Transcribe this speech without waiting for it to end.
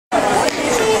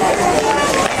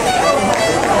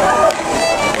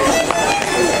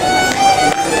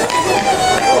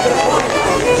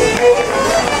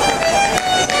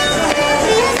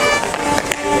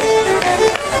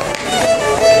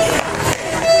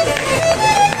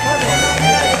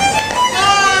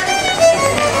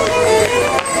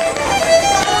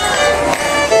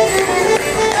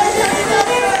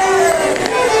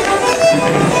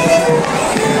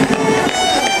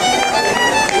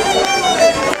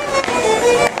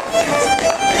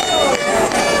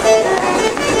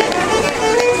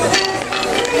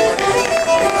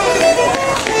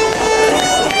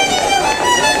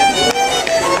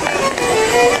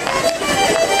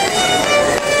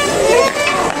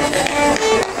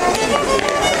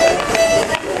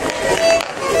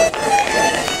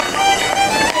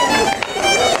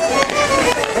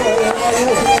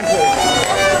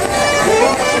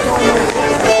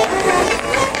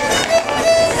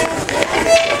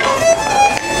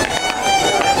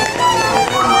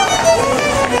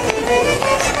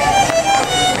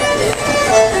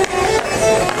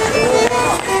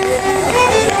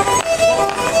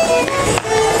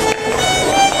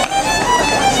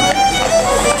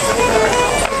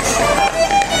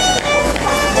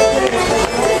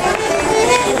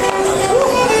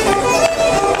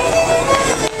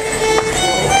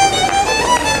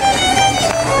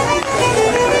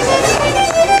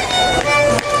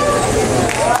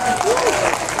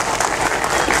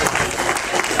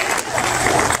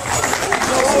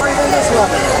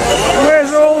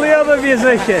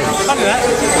musician.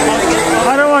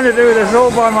 I don't want to do this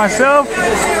all by myself. We're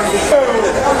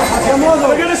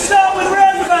going to start with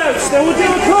roundabouts, then we'll do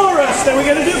a chorus, then we're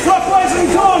going to do clockwise and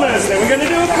corners, then we're going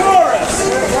to do a chorus,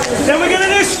 then we're going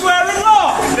to do square and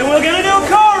lock, then we're going to do a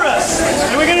chorus,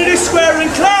 then we're going to do square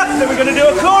and clap, then we're going to do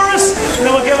a chorus, and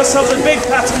then we'll give ourselves a big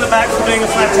pat on the back for doing a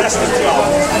fantastic job.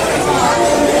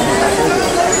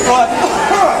 Right.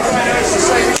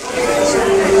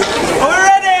 Are we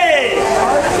ready?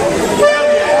 Hell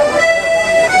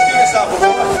yeah. Just give yourself a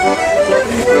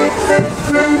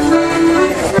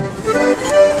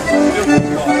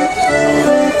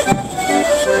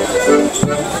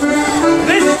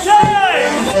this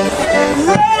time,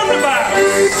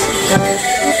 roundabouts.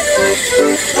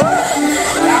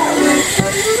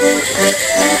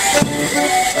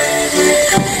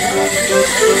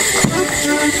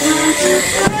 3,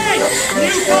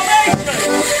 new formation.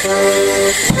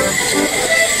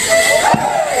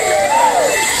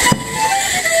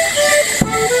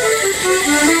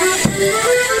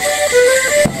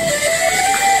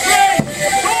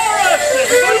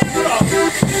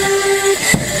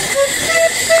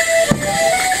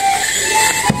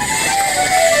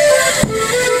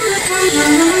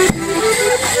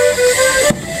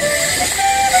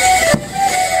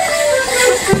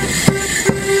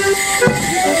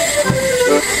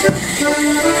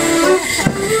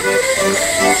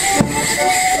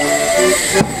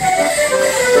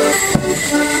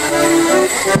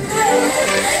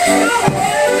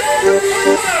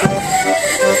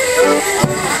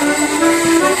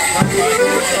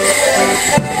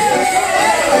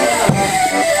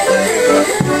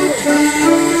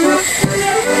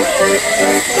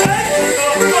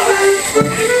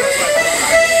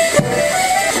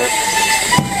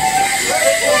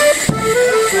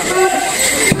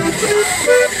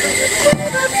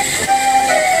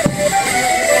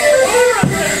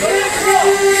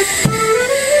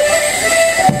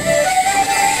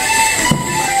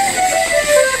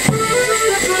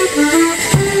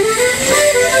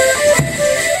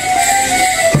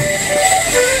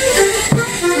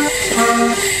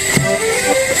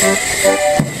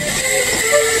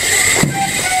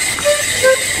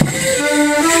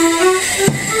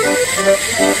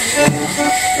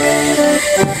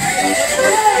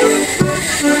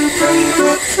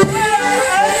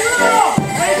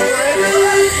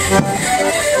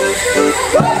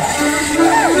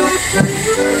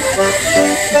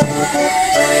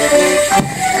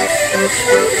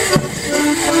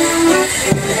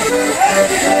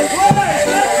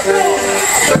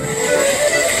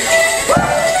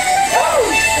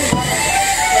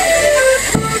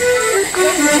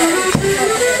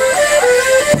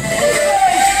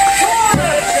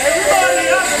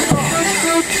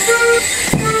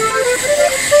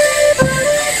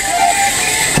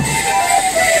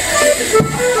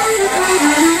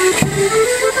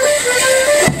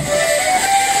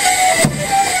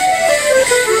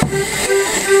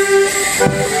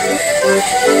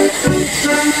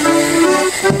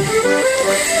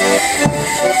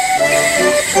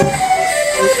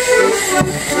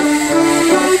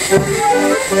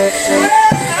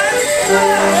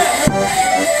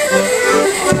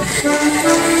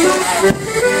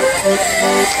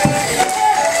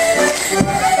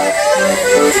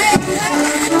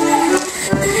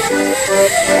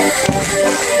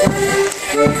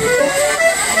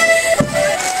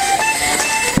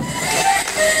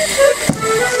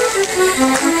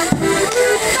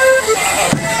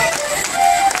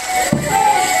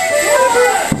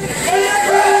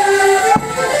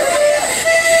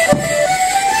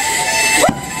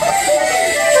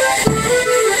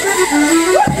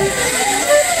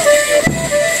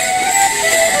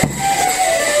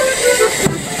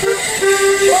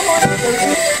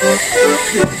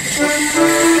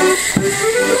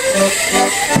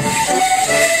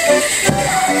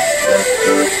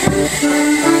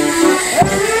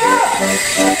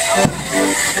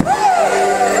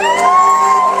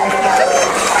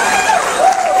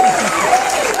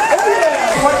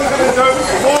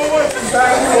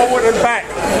 Forward and back,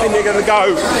 and you're going to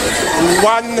go 1,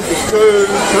 2,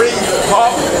 3,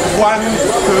 hop, 1, 2,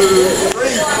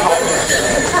 3, hop.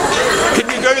 Can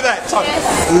you do that? So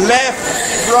left,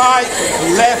 right,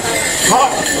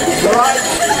 hop, right,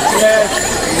 left,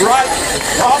 right,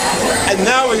 hop, and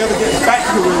now we're going to get back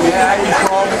to where we came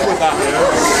from with that.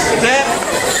 Step,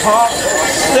 hop,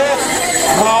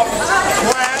 clap,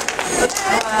 clap.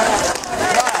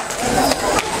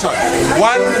 So 1, 2,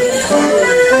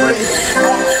 3,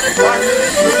 hop, 1,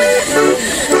 2,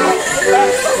 3,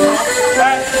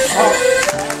 hop.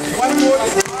 One more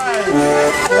time.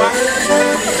 1,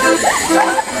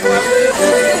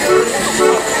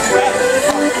 2, 3, hop.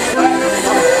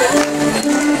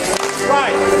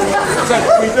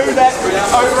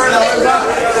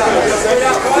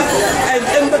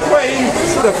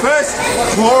 The first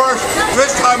chorus,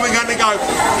 first time we're going to go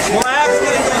clap,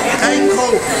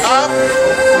 ankle up,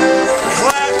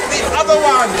 clap, the other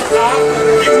one up,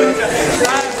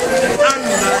 clap,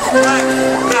 under, clap,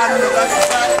 clap,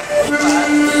 clap,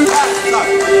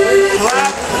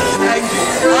 clap, ankle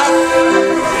up,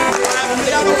 clap,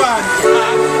 the other one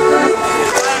up,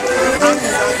 clap,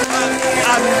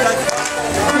 under,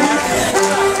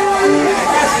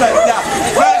 now,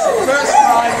 first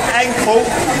time ankle,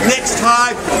 next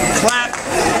time clap,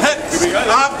 hips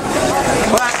up,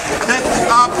 clap, hips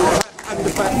up, clap, under,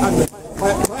 clap, clap.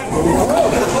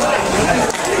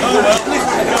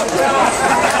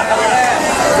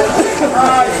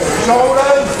 Right,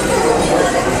 shoulders,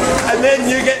 and then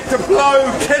you get to blow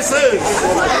kisses.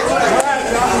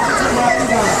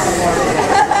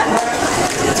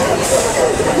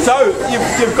 So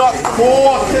you've got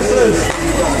 4 kisses.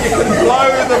 You can blow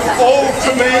them all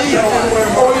to me,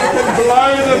 or you can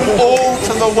blow them all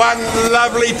to the one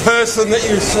lovely person that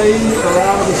you see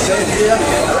around the set here,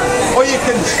 or you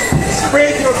can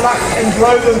spread your luck and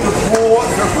blow them to 4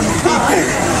 different people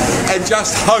and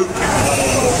just hope.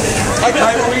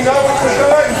 Okay, we know what we're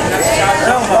doing.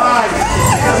 Right.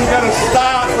 We're going to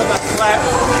start with a clap,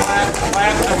 clap,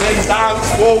 clap, and then dance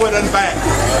forward and back.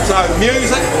 So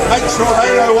music, make sure they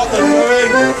know what they're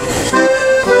doing.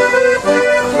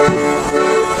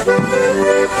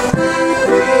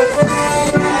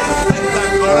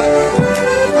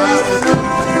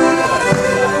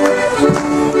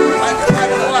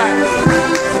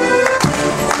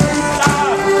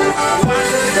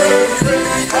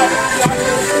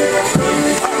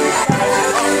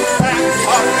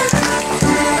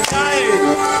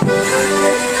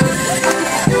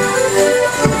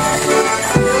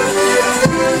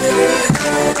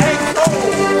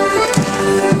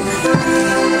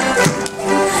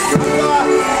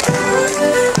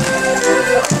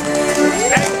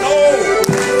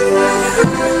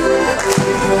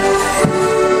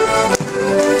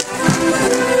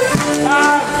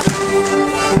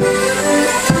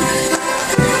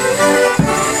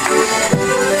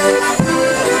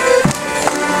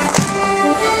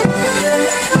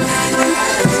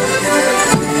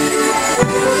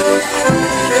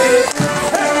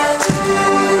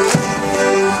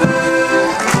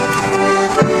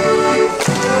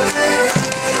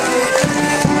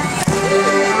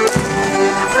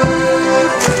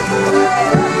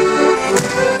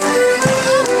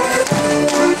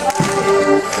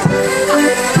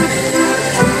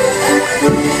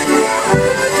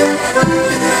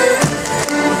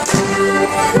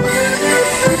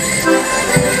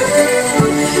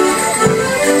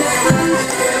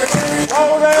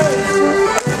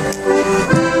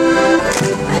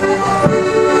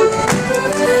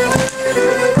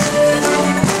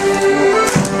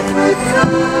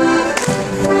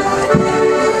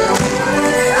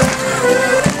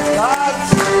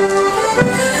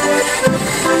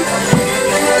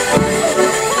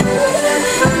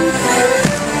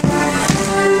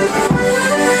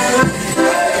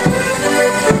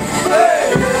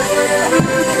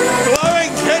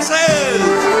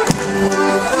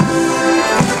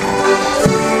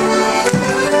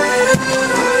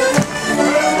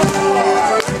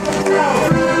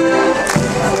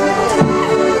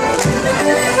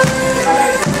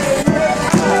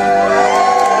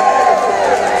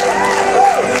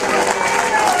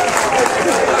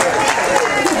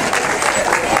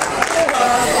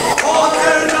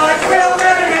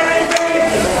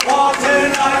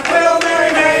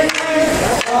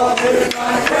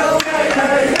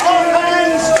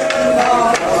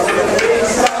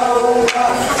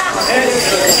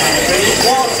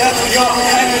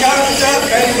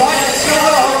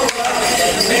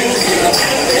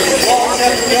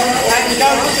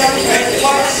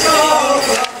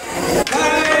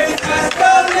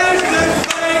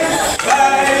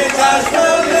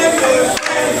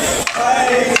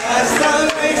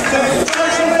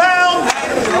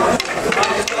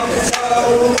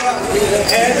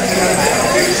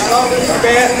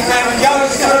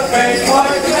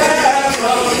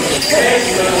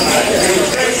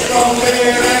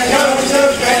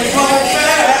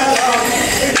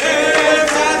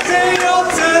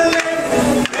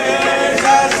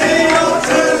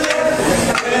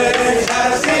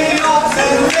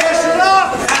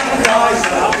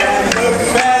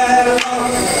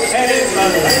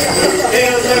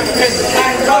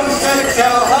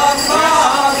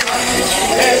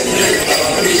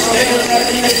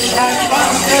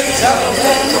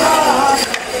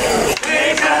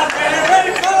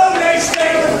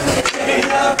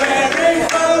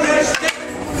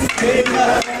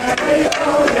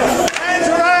 Hands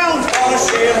around!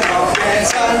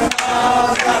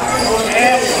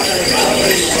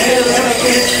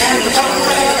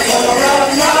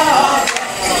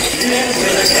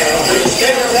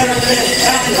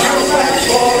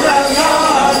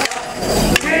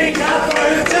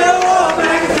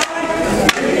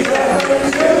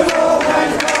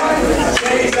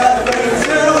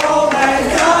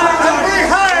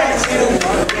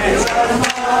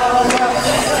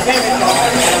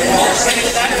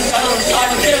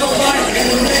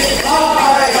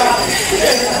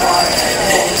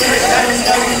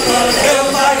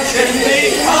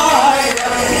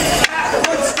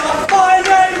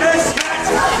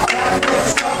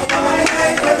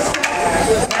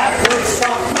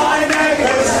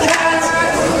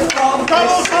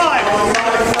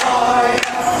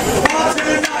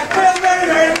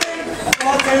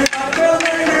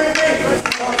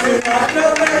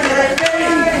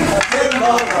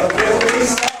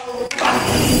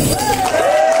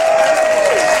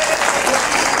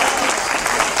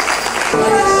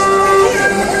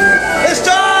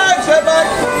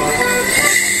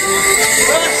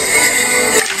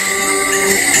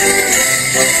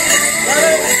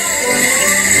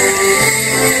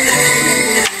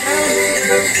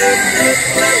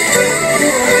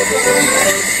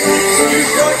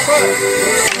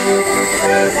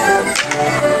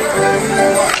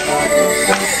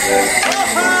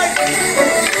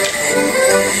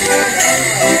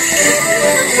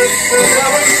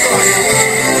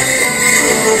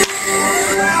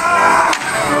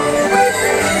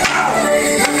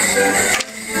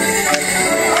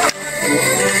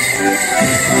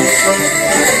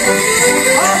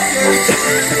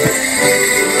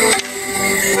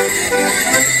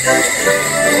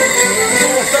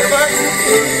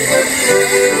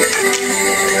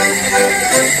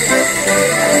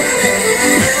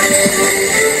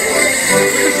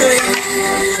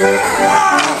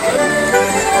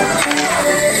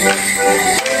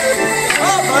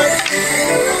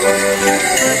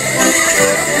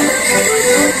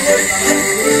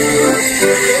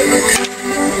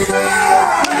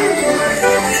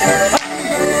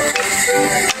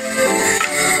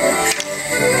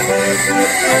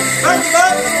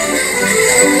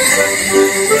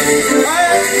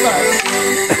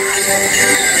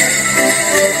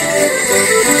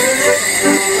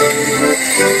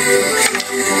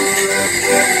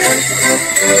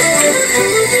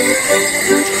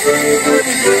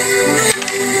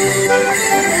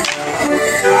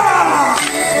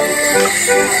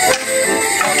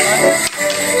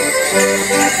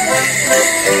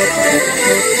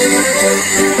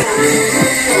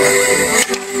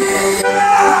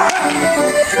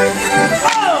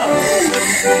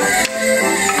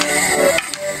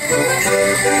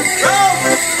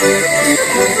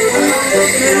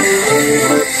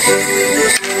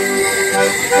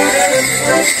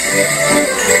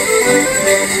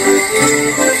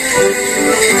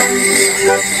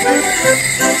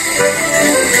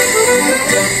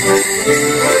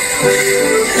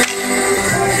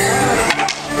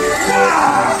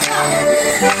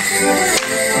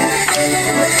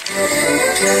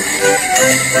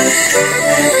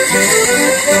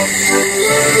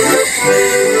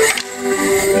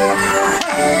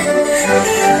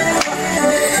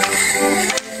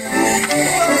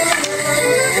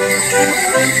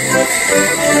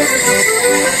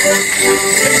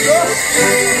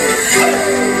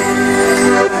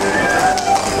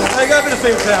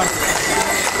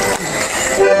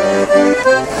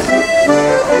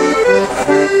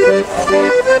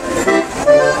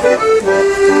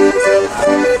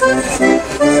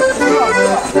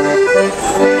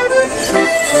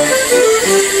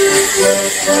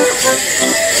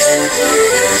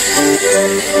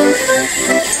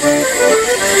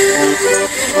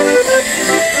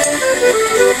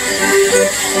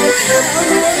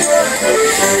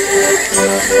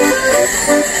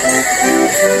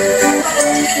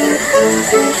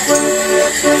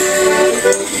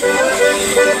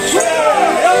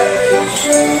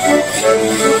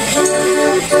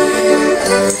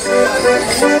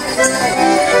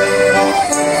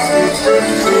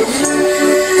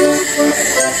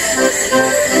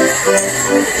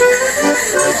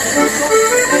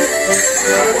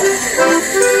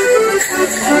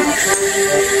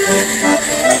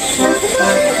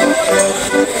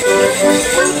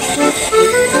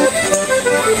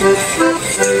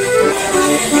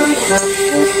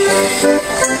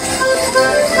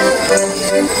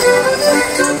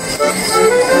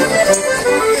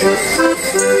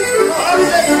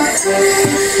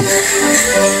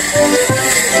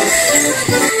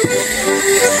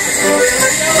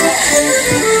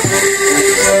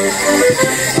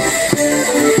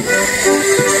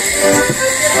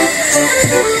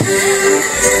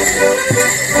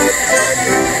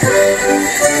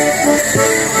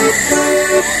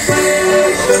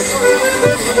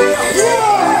 Thank you.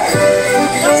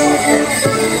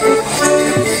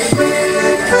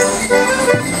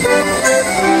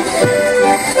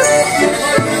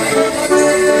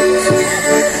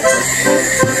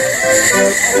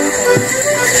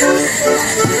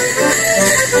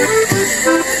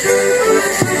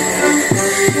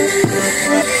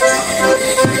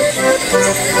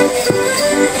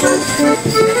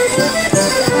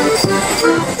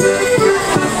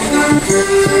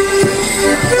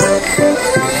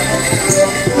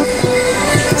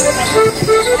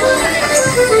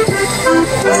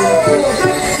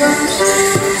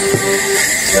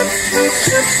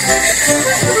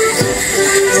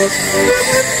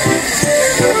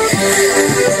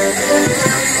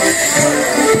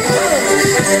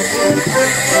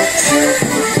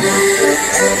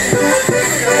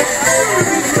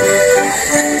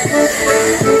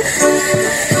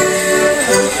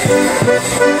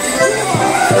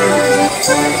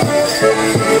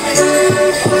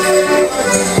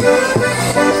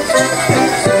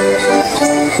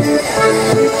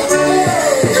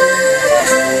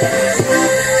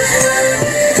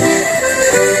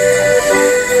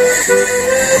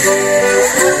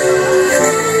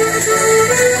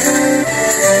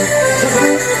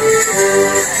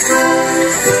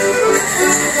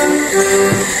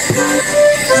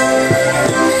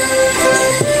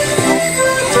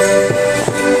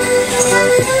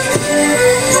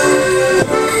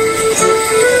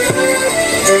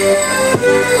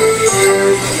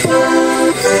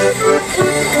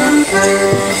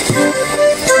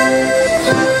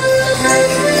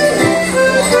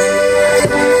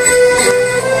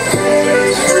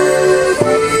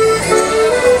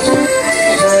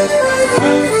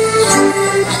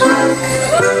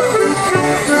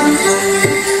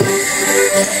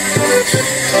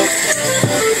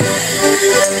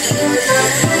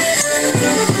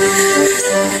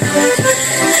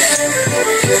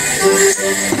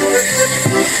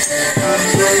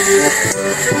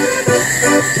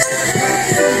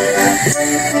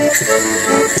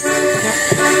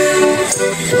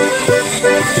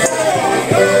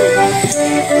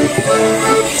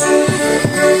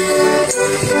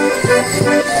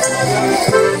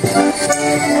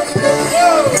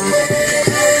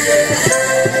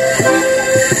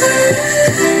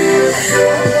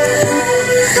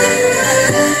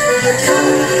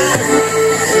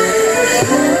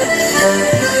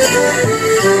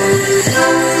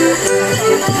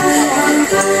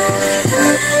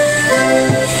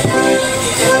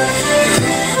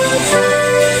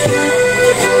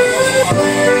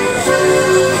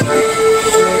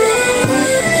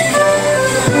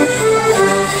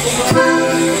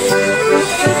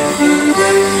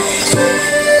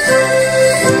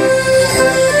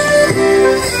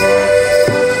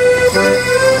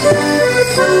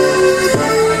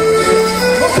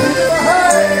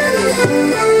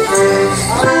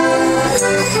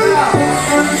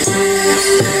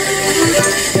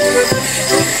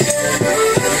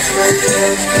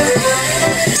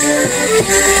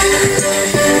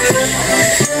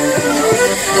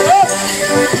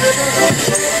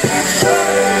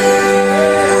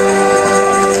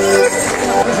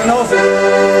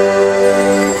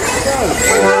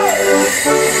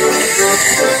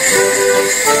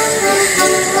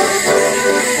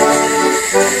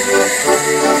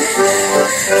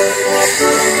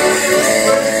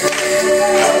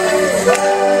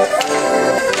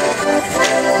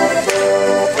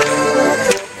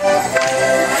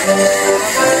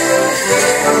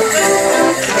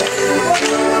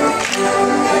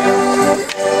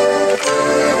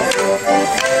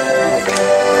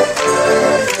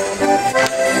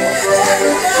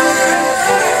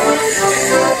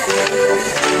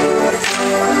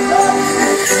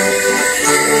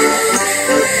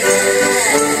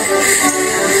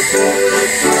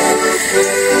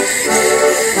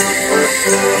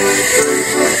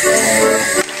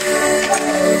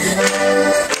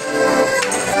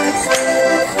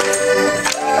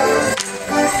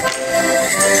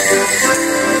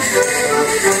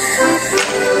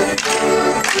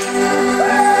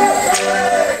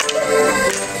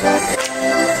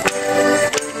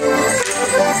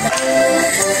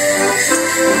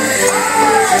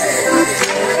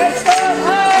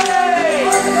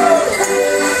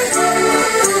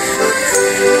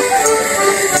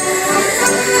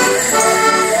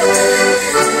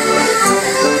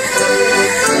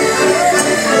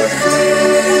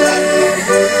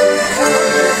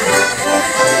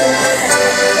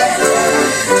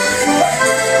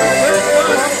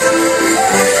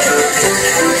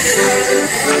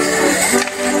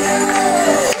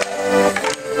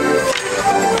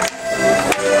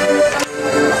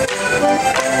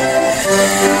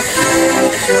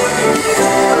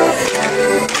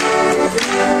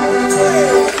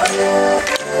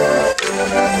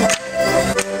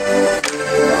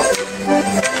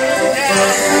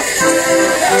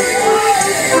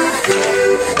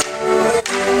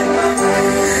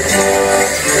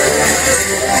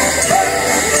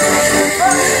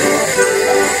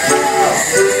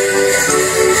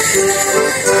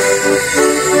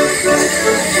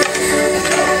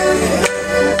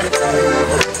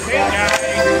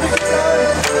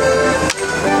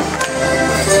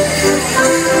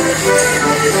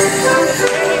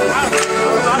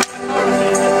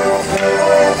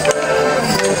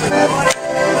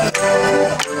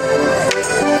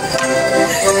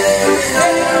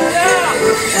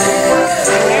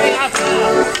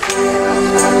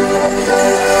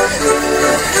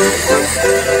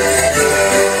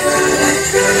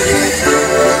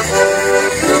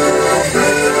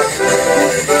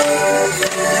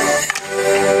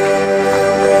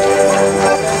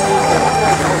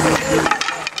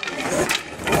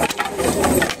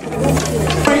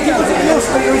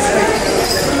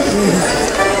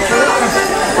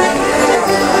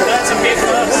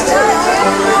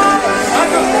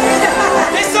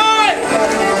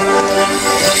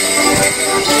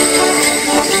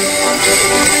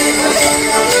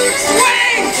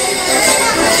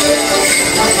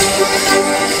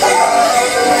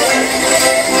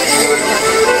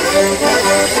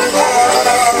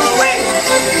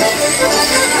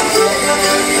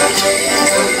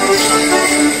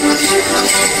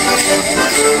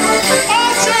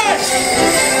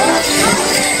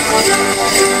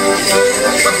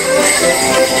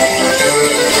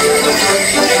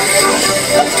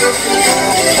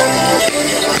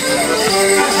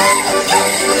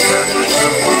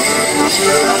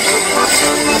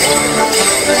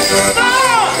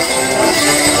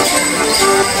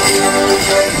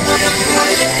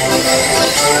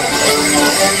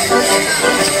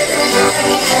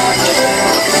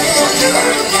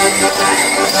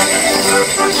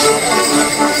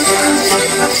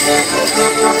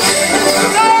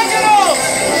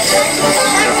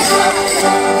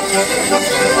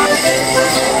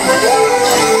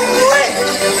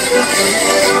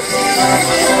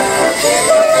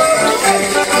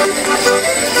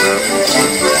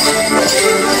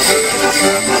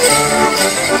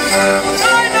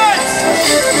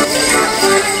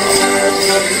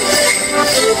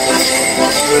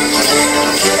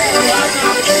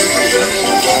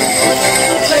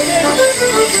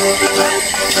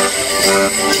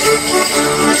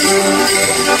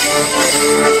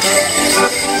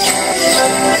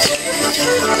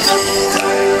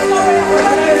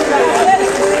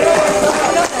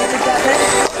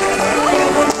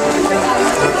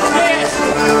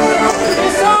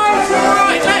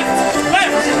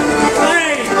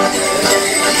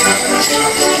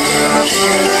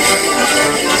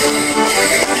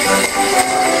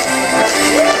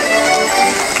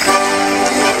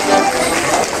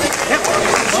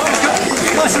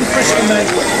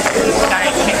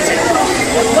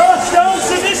 Last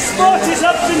answer, this spot is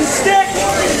Upton Stick.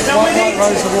 Now we need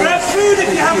to grab food if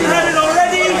you haven't had it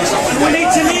already, and we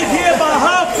need to leave here by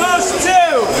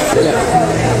 2:30.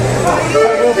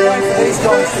 We'll play for these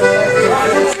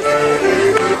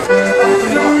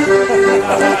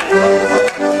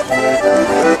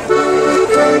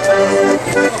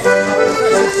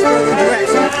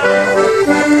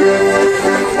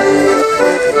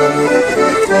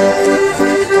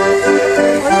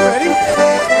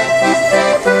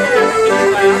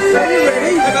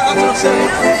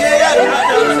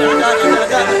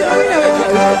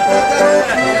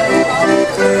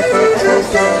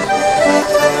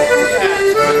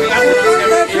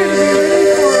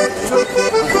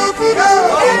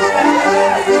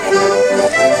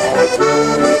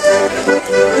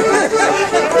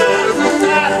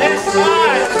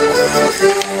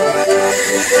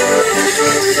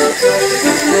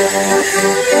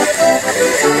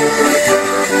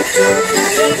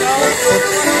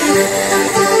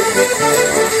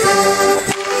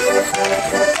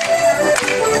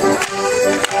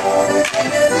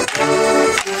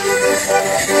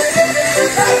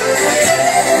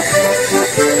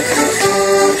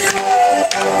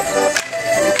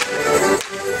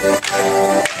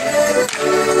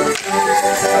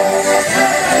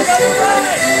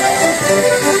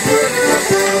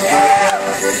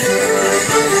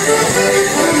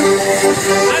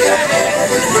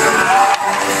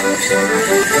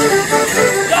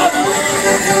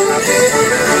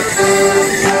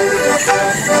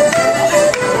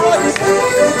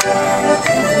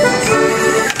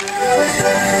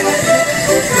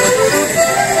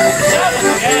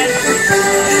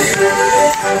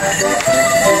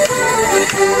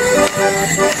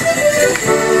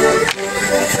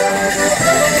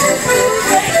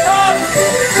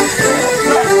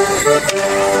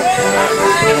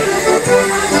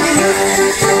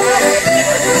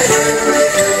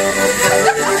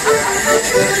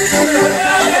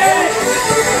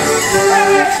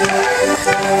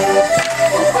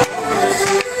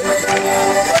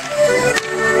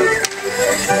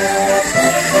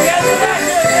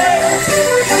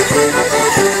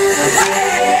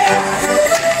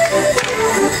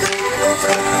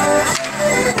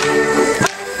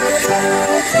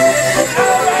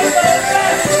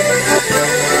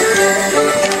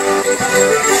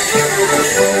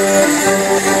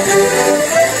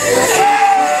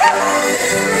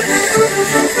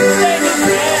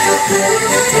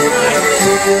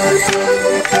Thank you.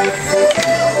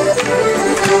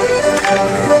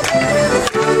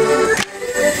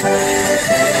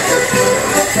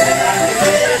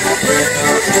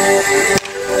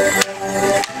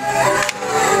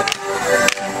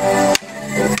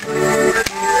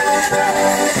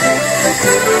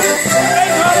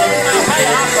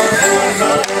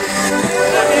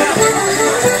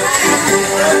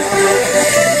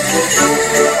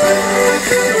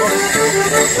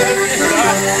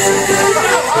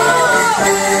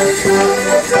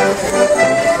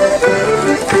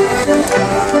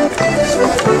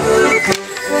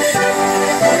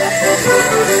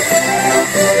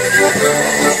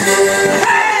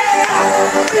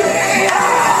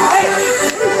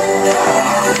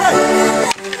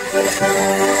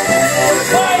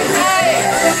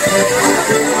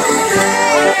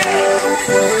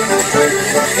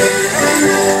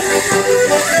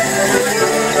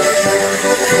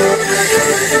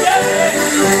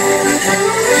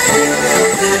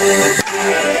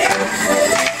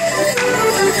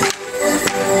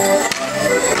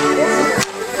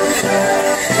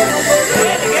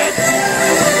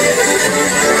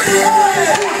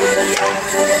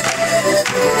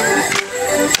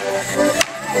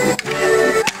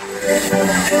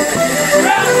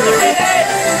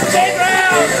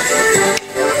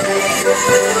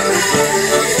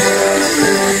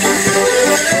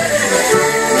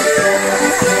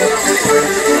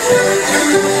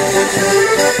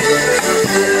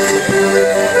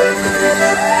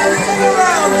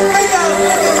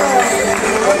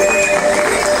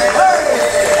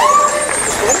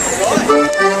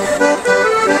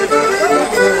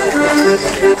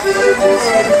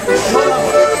 Hey!